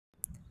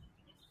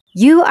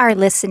You are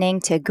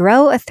listening to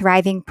Grow a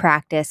Thriving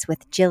Practice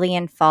with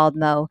Jillian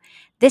Faldmo.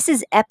 This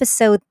is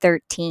episode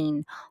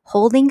 13,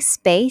 Holding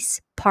Space,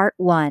 Part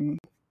 1.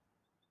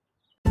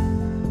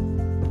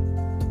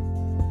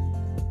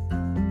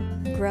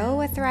 Grow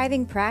a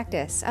Thriving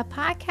Practice, a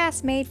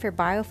podcast made for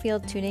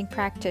biofield tuning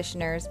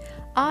practitioners,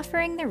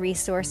 offering the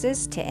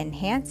resources to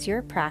enhance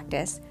your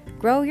practice,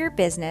 grow your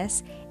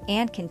business,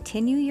 and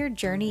continue your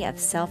journey of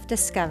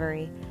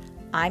self-discovery.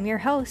 I'm your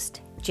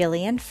host,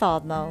 Jillian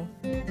Faldmo.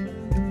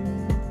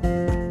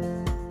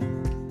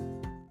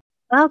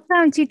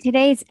 Welcome to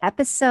today's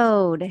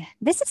episode.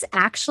 This is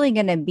actually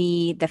going to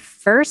be the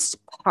first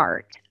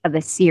part of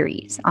a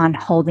series on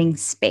holding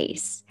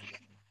space.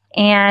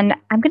 And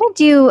I'm going to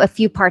do a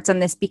few parts on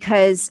this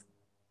because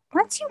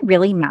once you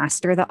really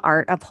master the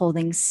art of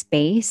holding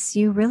space,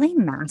 you really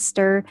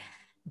master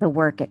the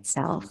work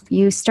itself.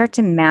 You start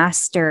to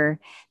master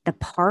the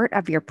part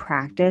of your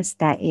practice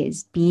that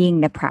is being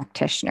the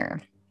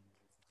practitioner,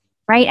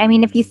 right? I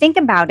mean, if you think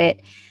about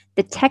it,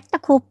 the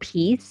technical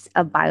piece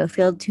of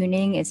biofield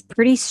tuning is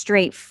pretty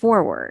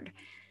straightforward.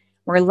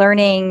 We're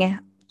learning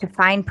to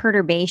find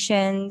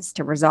perturbations,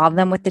 to resolve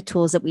them with the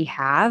tools that we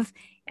have,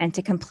 and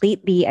to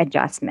complete the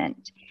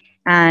adjustment.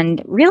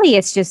 And really,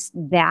 it's just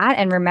that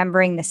and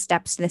remembering the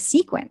steps to the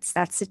sequence.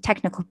 That's the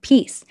technical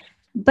piece.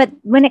 But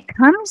when it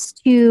comes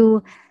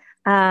to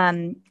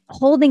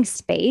holding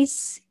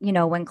space,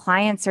 when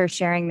clients are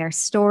sharing their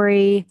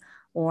story,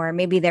 or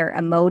maybe they're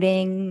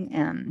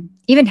emoting,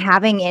 even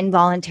having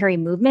involuntary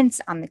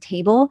movements on the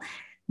table,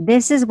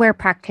 this is where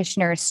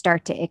practitioners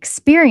start to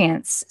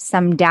experience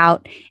some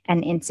doubt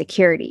and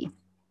insecurity.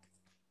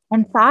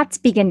 And thoughts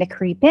begin to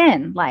creep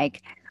in,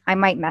 like, I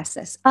might mess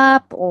this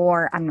up,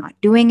 or I'm not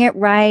doing it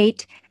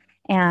right,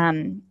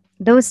 and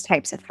those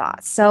types of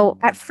thoughts. So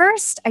at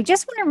first, I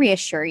just want to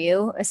reassure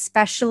you,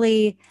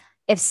 especially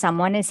if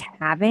someone is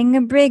having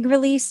a big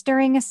release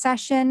during a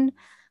session,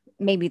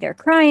 maybe they're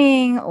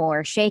crying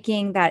or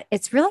shaking, that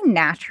it's really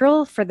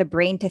natural for the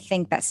brain to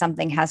think that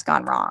something has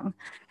gone wrong.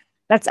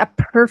 That's a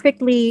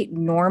perfectly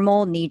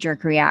normal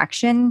knee-jerk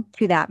reaction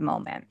to that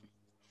moment.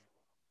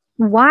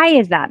 Why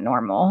is that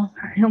normal?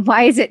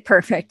 Why is it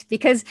perfect?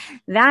 Because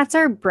that's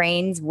our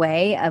brain's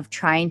way of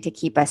trying to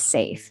keep us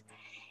safe.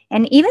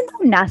 And even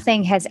though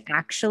nothing has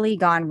actually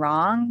gone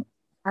wrong,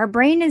 our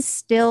brain is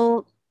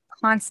still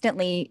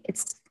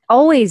it's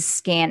always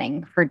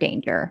scanning for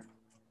danger.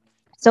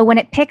 So when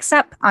it picks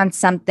up on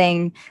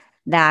something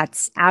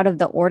that's out of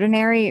the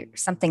ordinary,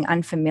 something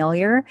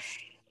unfamiliar,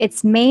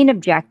 its main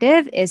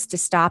objective is to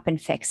stop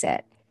and fix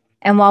it.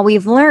 And while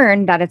we've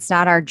learned that it's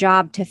not our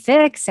job to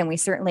fix, and we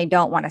certainly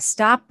don't want to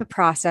stop the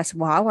process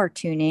while we're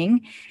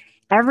tuning,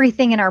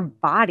 everything in our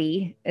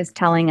body is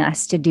telling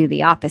us to do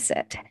the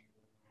opposite,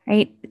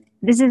 right?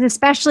 This is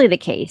especially the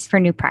case for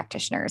new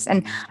practitioners.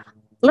 And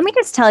let me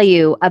just tell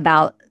you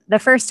about the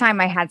first time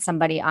I had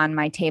somebody on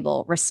my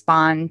table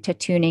respond to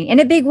tuning in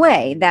a big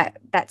way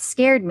that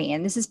scared me.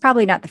 And this is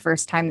probably not the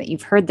first time that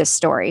you've heard this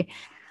story.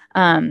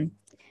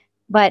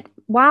 But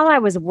while I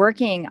was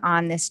working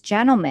on this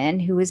gentleman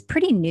who was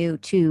pretty new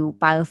to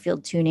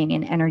biofield tuning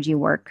and energy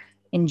work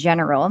in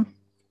general,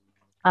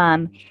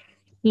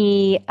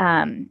 he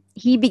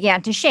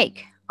began to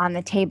shake on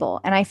the table,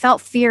 and I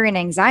felt fear and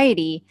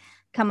anxiety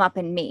come up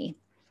in me.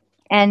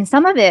 And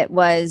some of it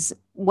was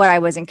what I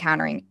was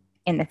encountering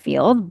in the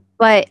field,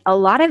 but a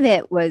lot of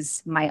it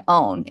was my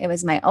own. It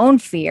was my own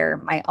fear,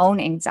 my own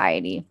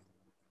anxiety.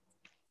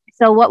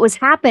 So what was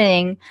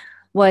happening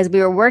was we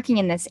were working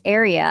in this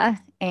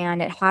area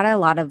and it had a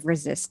lot of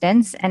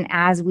resistance. And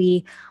as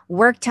we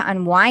worked to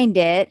unwind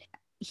it,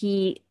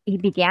 he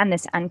began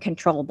this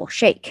uncontrollable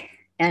shake,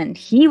 and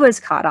he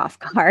was caught off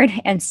guard,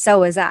 and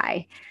so was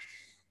I.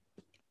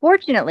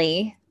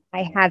 Fortunately,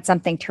 I had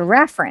something to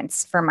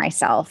reference for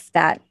myself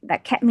that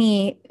kept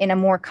me in a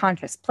more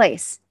conscious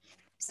place.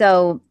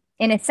 So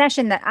in a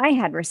session that I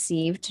had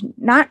received,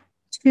 not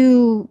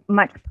too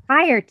much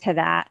prior to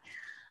that,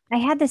 I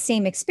had the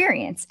same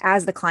experience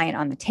as the client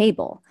on the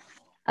table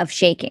of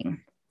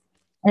shaking.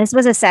 And this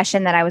was a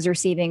session that I was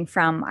receiving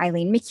from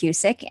Eileen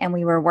McCusick, and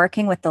we were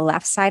working with the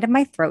left side of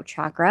my throat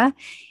chakra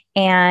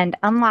and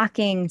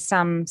unlocking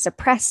some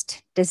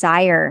suppressed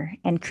desire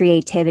and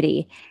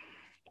creativity.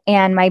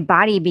 And my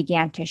body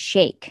began to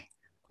shake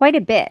quite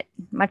a bit,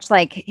 much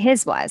like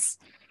his was.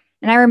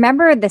 And I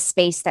remember the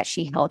space that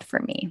she held for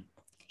me.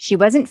 She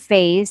wasn't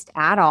fazed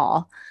at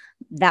all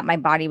that my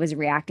body was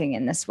reacting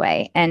in this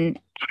way. And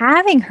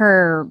having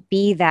her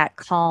be that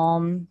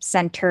calm,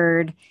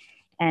 centered,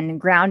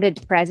 and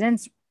grounded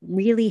presence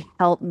really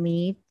helped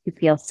me to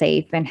feel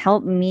safe and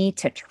helped me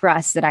to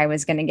trust that I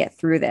was going to get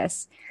through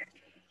this.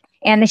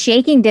 And the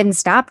shaking didn't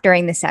stop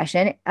during the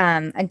session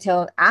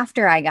until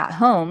after I got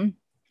home.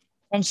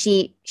 And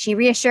she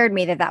reassured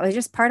me that that was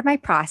just part of my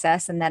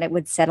process and that it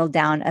would settle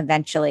down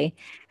eventually.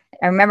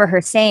 I remember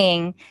her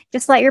saying,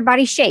 just let your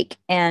body shake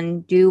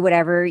and do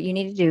whatever you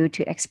need to do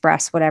to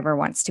express whatever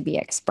wants to be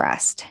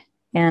expressed.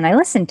 And I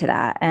listened to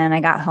that, and I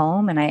got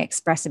home and I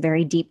expressed a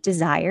very deep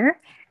desire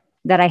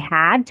that I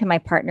had to my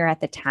partner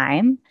at the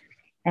time,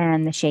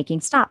 and the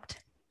shaking stopped.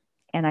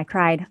 and I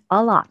cried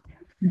a lot.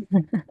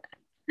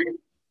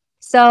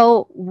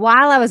 So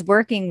while I was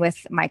working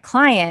with my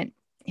client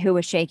who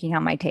was shaking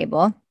on my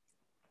table,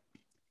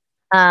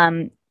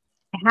 um,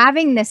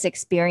 having this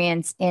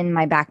experience in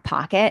my back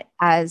pocket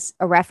as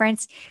a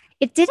reference,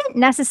 it didn't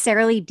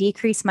necessarily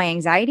decrease my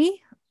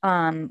anxiety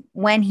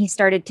when he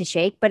started to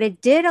shake, but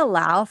it did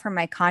allow for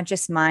my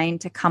conscious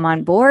mind to come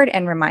on board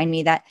and remind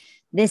me that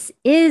this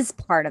is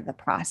part of the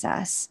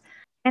process.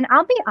 And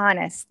I'll be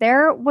honest,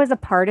 there was a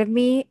part of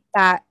me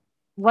that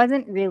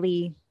wasn't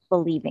really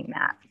believing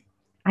that.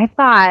 I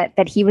thought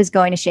that he was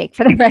going to shake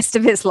for the rest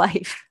of his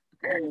life,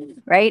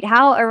 right?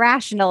 How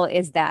irrational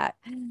is that?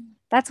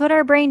 That's what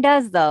our brain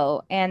does,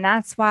 though. And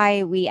that's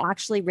why we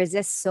actually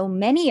resist so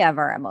many of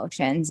our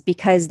emotions,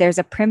 because there's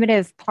a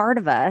primitive part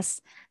of us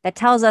that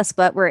tells us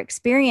what we're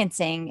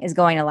experiencing is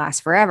going to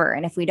last forever.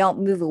 And if we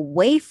don't move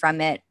away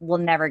from it, we'll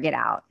never get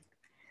out.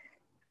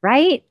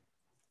 Right?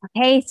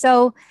 Okay.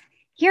 So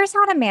here's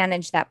how to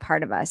manage that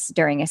part of us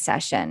during a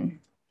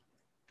session.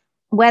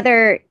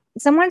 Whether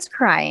someone's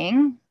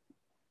crying,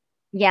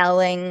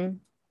 yelling,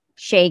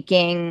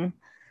 shaking,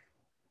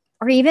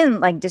 or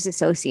even like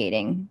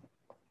disassociating,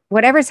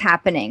 whatever's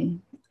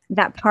happening,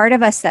 that part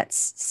of us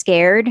that's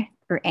scared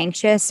or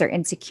anxious or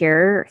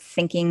insecure,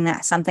 thinking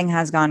that something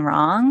has gone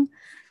wrong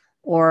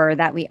or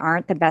that we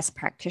aren't the best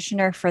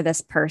practitioner for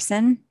this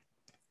person,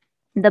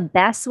 the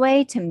best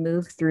way to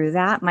move through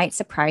that might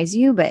surprise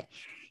you, but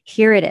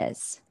here it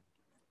is.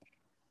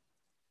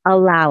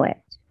 Allow it.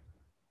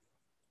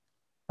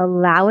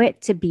 Allow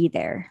it to be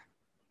there.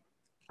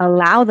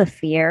 Allow the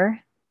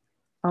fear,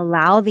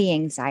 allow the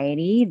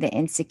anxiety, the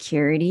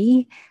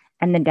insecurity,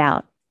 and the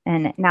doubt.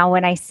 And now,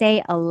 when I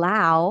say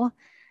allow,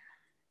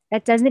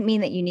 that doesn't mean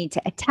that you need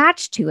to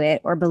attach to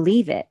it or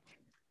believe it.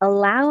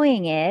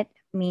 Allowing it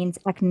means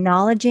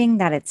acknowledging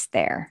that it's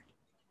there,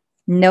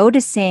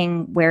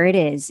 noticing where it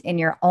is in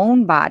your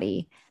own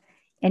body,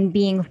 and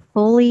being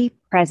fully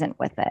present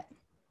with it.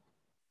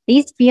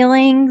 These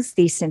feelings,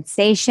 these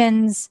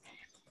sensations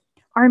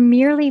are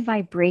merely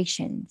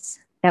vibrations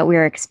that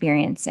we're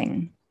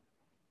experiencing.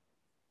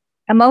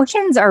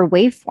 Emotions are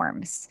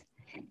waveforms.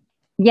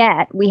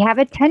 Yet we have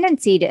a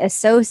tendency to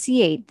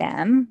associate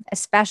them,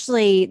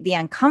 especially the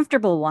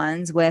uncomfortable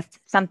ones, with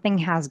something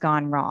has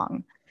gone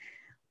wrong.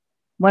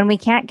 When we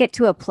can't get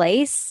to a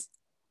place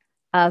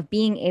of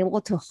being able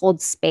to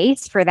hold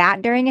space for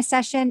that during a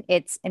session,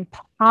 it's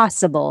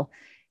impossible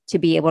to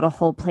be able to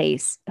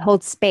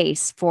hold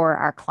space for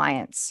our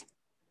clients.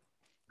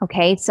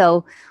 Okay,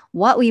 so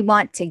what we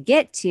want to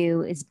get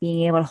to is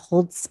being able to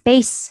hold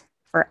space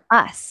for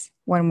us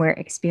when we're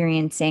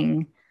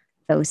experiencing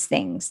those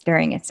things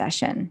during a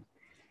session.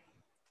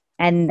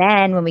 And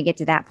then when we get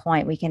to that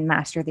point, we can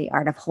master the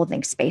art of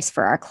holding space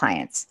for our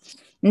clients.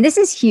 And this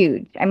is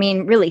huge. I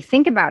mean, really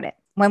think about it.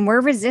 When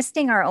we're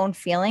resisting our own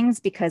feelings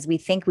because we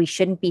think we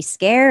shouldn't be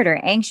scared or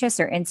anxious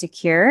or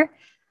insecure,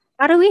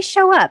 how do we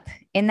show up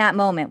in that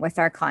moment with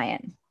our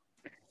client?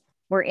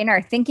 We're in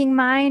our thinking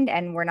mind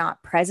and we're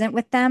not present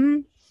with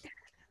them.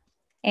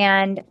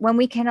 And when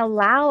we can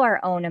allow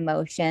our own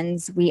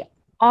emotions, we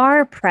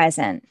are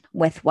present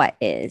with what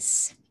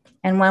is.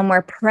 And when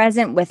we're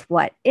present with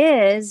what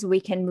is, we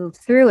can move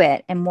through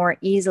it and more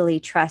easily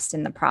trust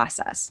in the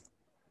process.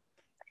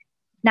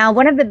 Now,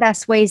 one of the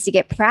best ways to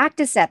get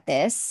practice at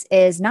this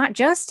is not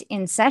just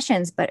in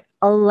sessions, but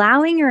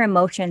allowing your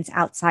emotions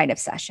outside of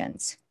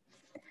sessions.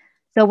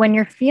 So when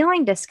you're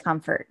feeling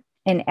discomfort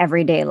in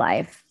everyday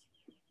life,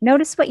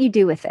 notice what you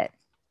do with it.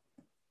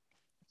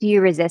 Do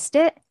you resist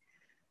it?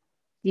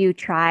 Do you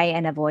try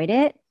and avoid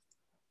it?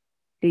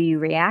 Do you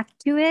react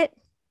to it?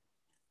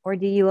 Or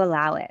do you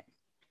allow it?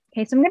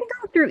 Okay, so I'm going to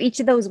go through each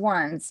of those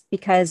ones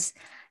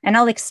and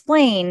I'll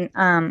explain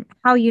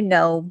how you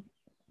know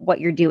what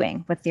you're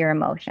doing with your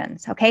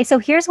emotions. Okay, so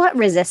here's what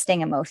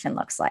resisting emotion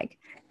looks like.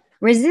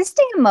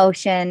 Resisting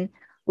emotion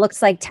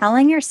looks like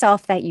telling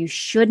yourself that you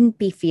shouldn't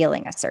be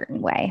feeling a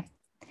certain way.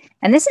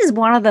 And this is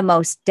one of the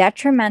most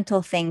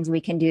detrimental things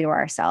we can do to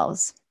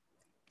ourselves,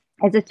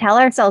 is to tell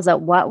ourselves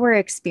that what we're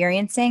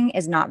experiencing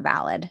is not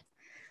valid.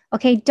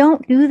 Okay,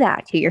 don't do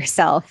that to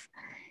yourself.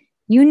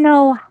 You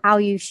know how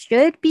you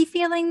should be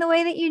feeling the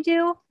way that you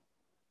do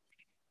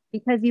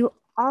because you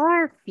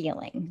are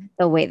feeling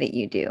the way that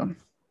you do.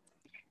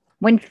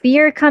 When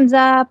fear comes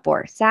up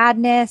or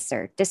sadness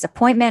or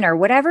disappointment or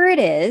whatever it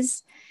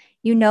is,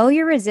 you know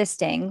you're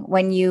resisting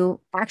when you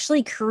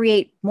actually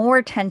create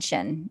more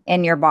tension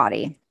in your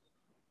body.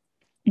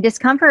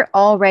 Discomfort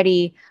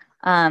already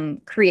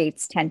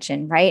creates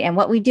tension, right? And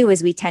what we do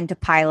is we tend to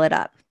pile it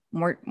up,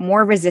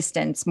 more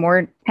resistance,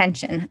 more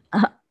tension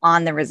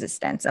on the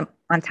resistance,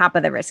 on top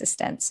of the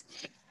resistance.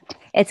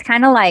 It's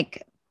kind of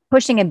like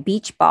pushing a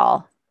beach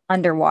ball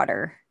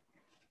underwater.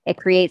 It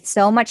creates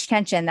so much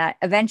tension that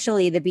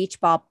eventually the beach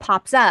ball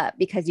pops up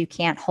because you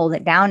can't hold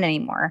it down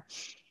anymore.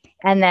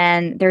 And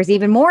then there's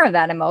even more of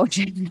that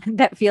emotion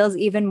that feels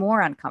even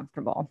more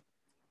uncomfortable.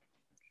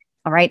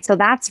 All right, so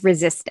that's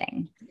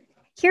resisting.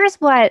 Here's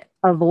what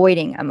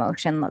avoiding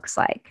emotion looks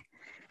like.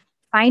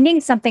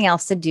 Finding something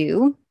else to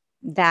do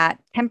that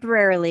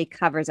temporarily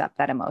covers up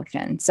that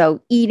emotion.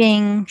 So,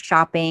 eating,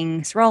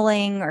 shopping,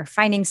 scrolling, or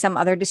finding some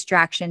other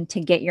distraction to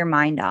get your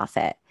mind off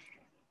it.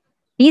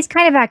 These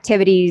kind of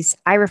activities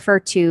I refer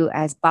to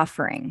as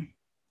buffering.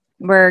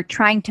 We're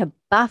trying to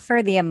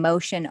buffer the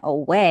emotion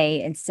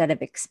away instead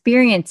of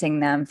experiencing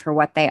them for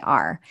what they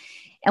are.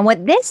 And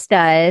what this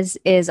does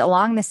is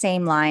along the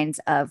same lines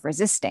of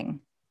resisting.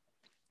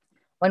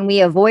 When we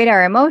avoid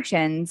our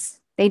emotions,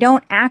 they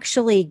don't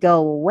actually go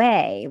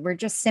away. We're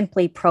just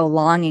simply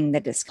prolonging the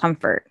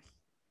discomfort.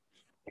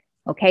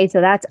 Okay,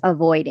 so that's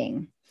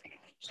avoiding.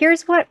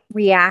 Here's what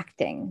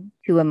reacting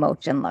to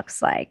emotion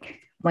looks like.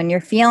 When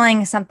you're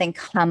feeling something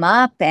come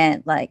up,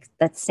 and like,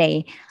 let's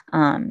say,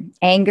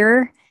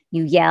 anger,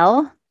 you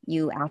yell,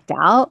 you act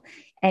out,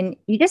 and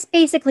you just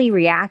basically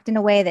react in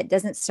a way that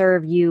doesn't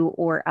serve you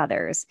or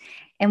others.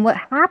 And what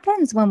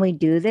happens when we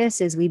do this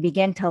is we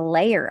begin to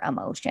layer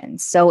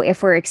emotions. So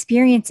if we're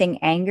experiencing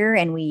anger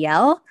and we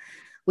yell,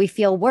 we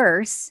feel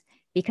worse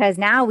because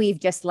now we've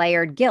just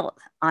layered guilt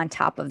on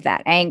top of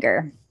that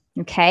anger.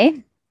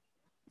 Okay.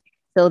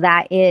 So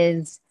that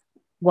is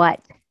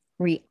what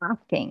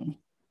reacting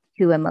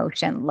to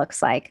emotion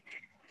looks like.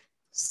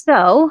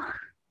 So,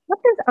 what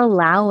does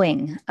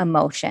allowing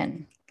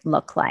emotion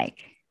look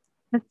like?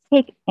 Let's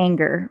take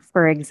anger,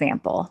 for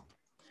example.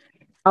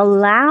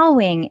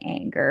 Allowing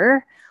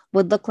anger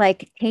would look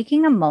like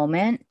taking a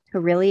moment to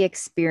really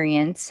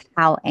experience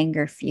how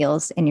anger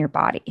feels in your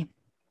body.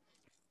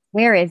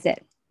 Where is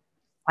it?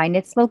 Find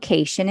its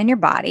location in your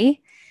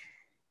body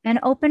and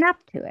open up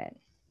to it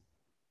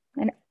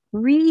and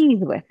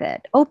breathe with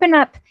it. Open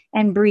up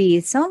and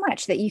breathe so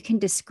much that you can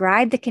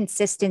describe the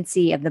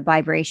consistency of the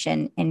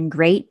vibration in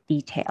great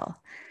detail.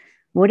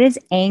 What does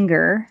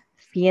anger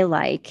feel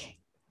like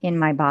in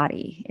my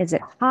body? Is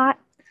it hot,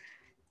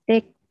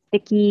 thick,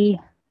 sticky?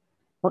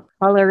 What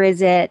color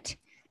is it?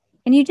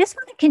 And you just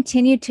want to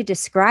continue to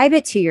describe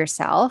it to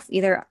yourself,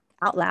 either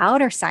out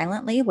loud or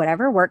silently,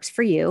 whatever works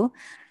for you,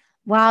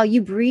 while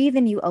you breathe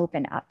and you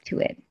open up to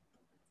it.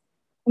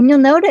 And you'll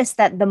notice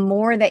that the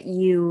more that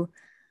you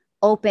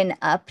open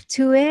up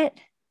to it,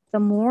 the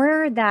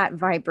more that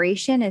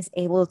vibration is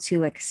able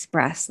to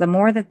express, the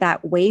more that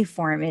that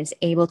waveform is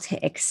able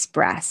to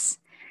express,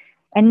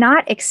 and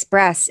not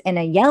express in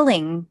a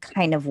yelling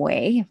kind of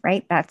way,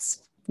 right?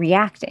 That's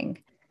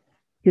reacting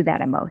to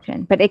that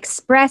emotion, but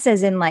express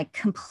as in like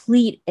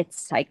complete its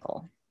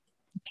cycle.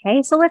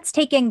 Okay, so let's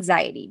take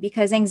anxiety,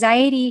 because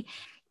anxiety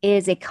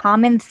is a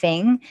common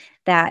thing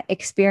that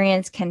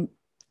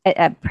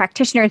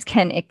practitioners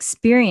can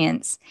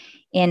experience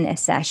in a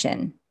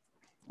session.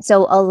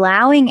 So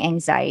allowing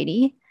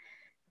anxiety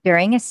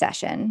during a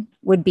session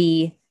would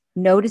be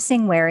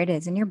noticing where it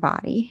is in your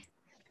body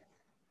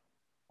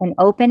and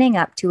opening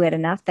up to it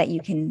enough that you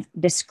can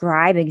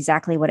describe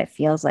exactly what it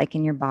feels like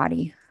in your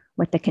body,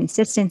 what the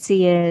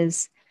consistency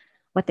is,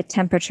 what the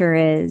temperature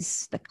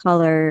is, the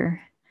color.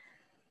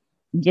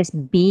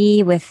 Just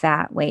be with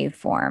that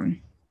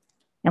waveform.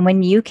 And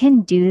when you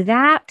can do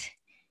that,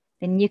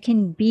 then you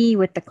can be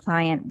with the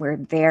client where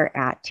they're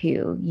at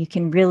too. You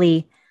can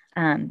really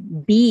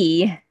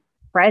be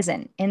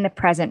present in the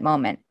present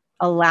moment,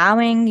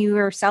 allowing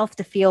yourself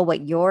to feel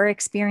what you're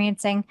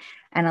experiencing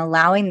and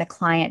allowing the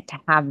client to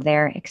have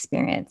their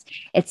experience.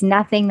 It's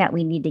nothing that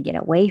we need to get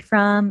away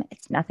from.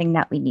 It's nothing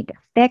that we need to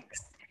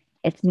fix.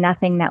 It's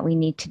nothing that we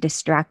need to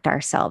distract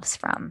ourselves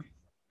from.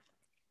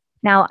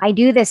 Now, I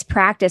do this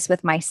practice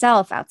with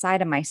myself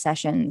outside of my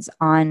sessions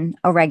on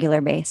a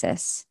regular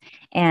basis.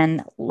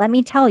 And let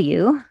me tell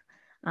you,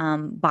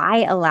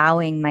 by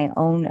allowing my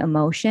own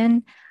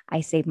emotion,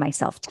 I save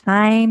myself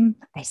time,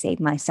 I save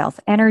myself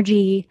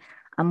energy.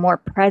 I'm more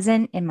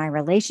present in my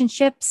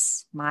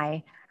relationships.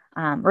 My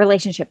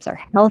relationships are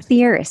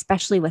healthier,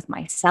 especially with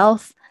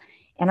myself.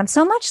 And I'm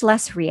so much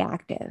less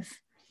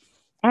reactive.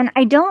 And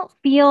I don't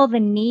feel the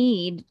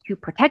need to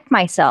protect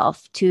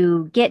myself,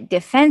 to get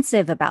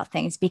defensive about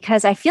things,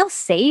 because I feel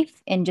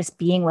safe in just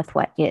being with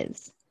what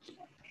is.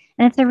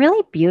 And it's a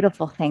really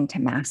beautiful thing to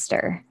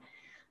master.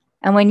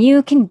 And when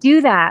you can do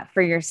that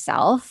for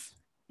yourself,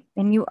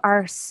 then you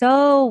are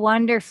so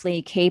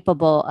wonderfully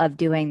capable of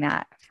doing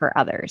that for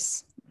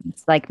others.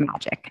 It's like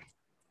magic.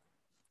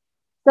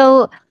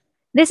 So,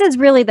 this is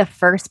really the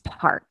first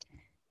part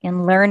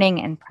in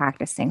learning and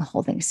practicing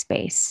holding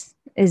space,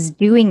 is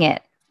doing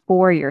it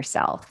for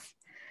yourself.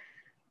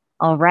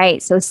 All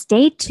right. So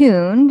stay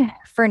tuned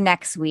for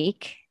next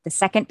week, the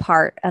second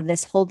part of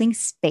this Holding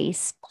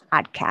Space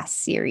podcast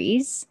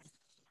series.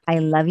 I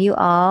love you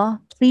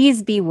all.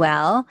 Please be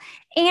well.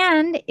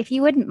 And if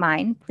you wouldn't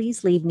mind,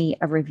 please leave me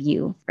a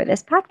review for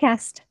this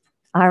podcast.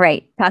 All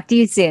right. Talk to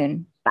you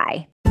soon.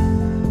 Bye.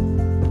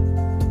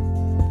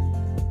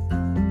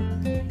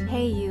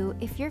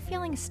 If you're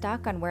feeling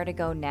stuck on where to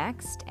go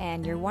next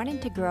and you're wanting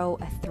to grow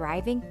a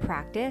thriving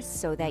practice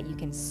so that you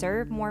can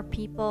serve more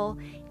people,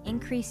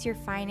 increase your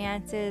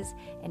finances,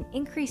 and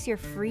increase your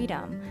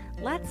freedom,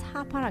 let's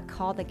hop on a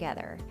call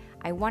together.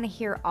 I want to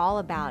hear all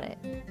about it.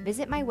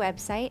 Visit my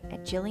website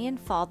at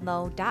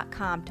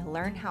jillianfaldmo.com to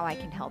learn how I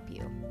can help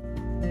you.